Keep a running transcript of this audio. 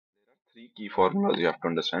three key formulas you have to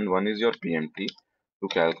understand. One is your PMT to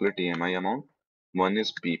calculate EMI amount, one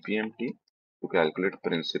is PPMT to calculate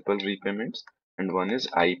principal repayments, and one is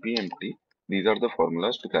IPMT. These are the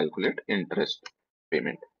formulas to calculate interest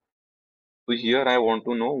payment. So here I want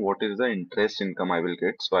to know what is the interest income I will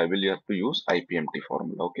get. So I will have to use IPMT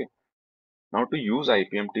formula. Okay. Now to use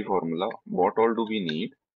IPMT formula, what all do we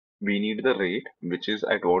need? We need the rate, which is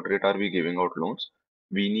at what rate are we giving out loans.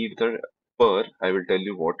 We need the per, I will tell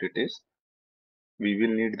you what it is. We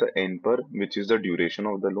will need the N per, which is the duration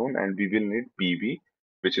of the loan, and we will need PV,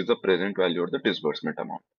 which is the present value of the disbursement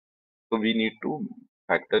amount. So we need to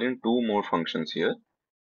factor in two more functions here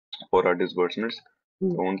for our disbursements,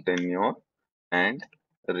 loan tenure and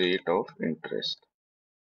rate of interest.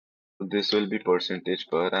 So this will be percentage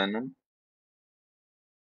per annum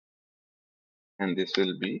and this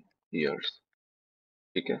will be years.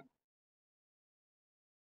 Okay.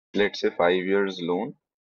 Let's say 5 years loan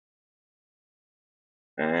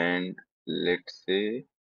and let's say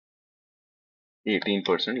 18%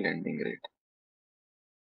 lending rate.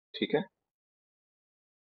 Okay.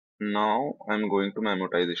 Now I'm going to my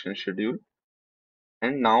amortization schedule.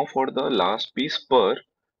 And now for the last piece, per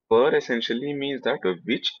essentially means that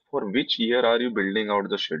for which year are you building out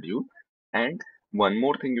the schedule. And one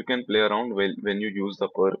more thing you can play around when you use the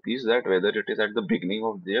per piece, that whether it is at the beginning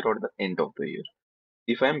of the year or the end of the year.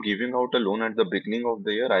 If I am giving out a loan at the beginning of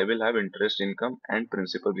the year, I will have interest income and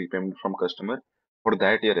principal repayment from customer for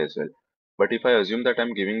that year as well. But if I assume that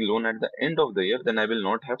I'm giving loan at the end of the year, then I will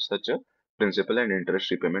not have such a principal and interest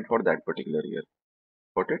repayment for that particular year.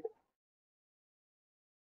 Got it?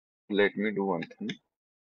 Let me do one thing.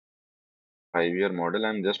 5-year model,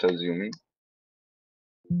 I'm just assuming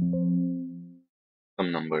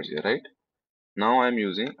some numbers here, right? Now I'm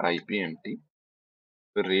using IPMT.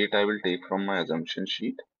 The rate I will take from my assumption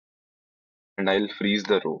sheet and I'll freeze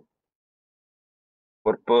the row.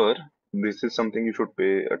 For per, this is something you should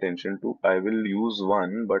pay attention to. I will use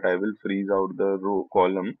 1, but I will freeze out the row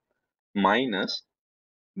column minus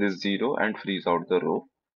this 0 and freeze out the row.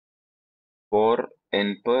 For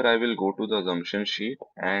N per, I will go to the assumption sheet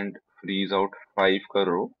and freeze out 5 ka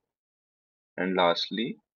row. And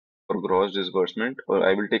lastly, for gross disbursement, or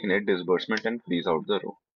I will take net disbursement and freeze out the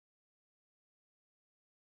row.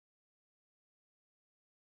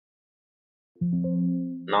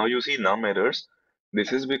 Now you see num errors.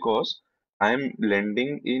 This is because I am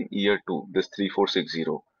lending in year 2, this 3460.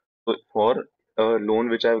 So for a loan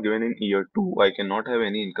which I have given in year 2, I cannot have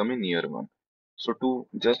any income in year 1. So to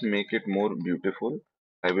just make it more beautiful,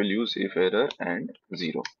 I will use if error and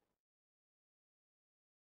 0.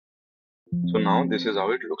 So now this is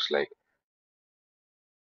how it looks like.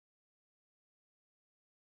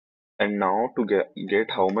 And now to get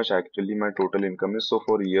how much actually my total income is. So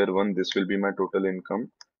for year 1, this will be my total income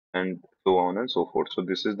and so on and so forth. So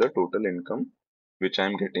this is the total income which I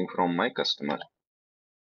am getting from my customer.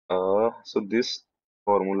 So this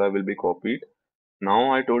formula will be copied.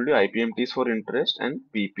 Now I told you IPMT is for interest and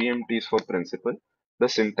PPMT is for principal. The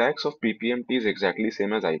syntax of PPMT is exactly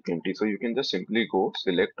same as IPMT. So you can just simply go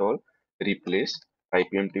select all, replace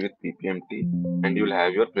IPMT with PPMT, and you'll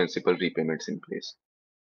have your principal repayments in place.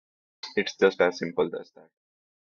 It's just as simple as that.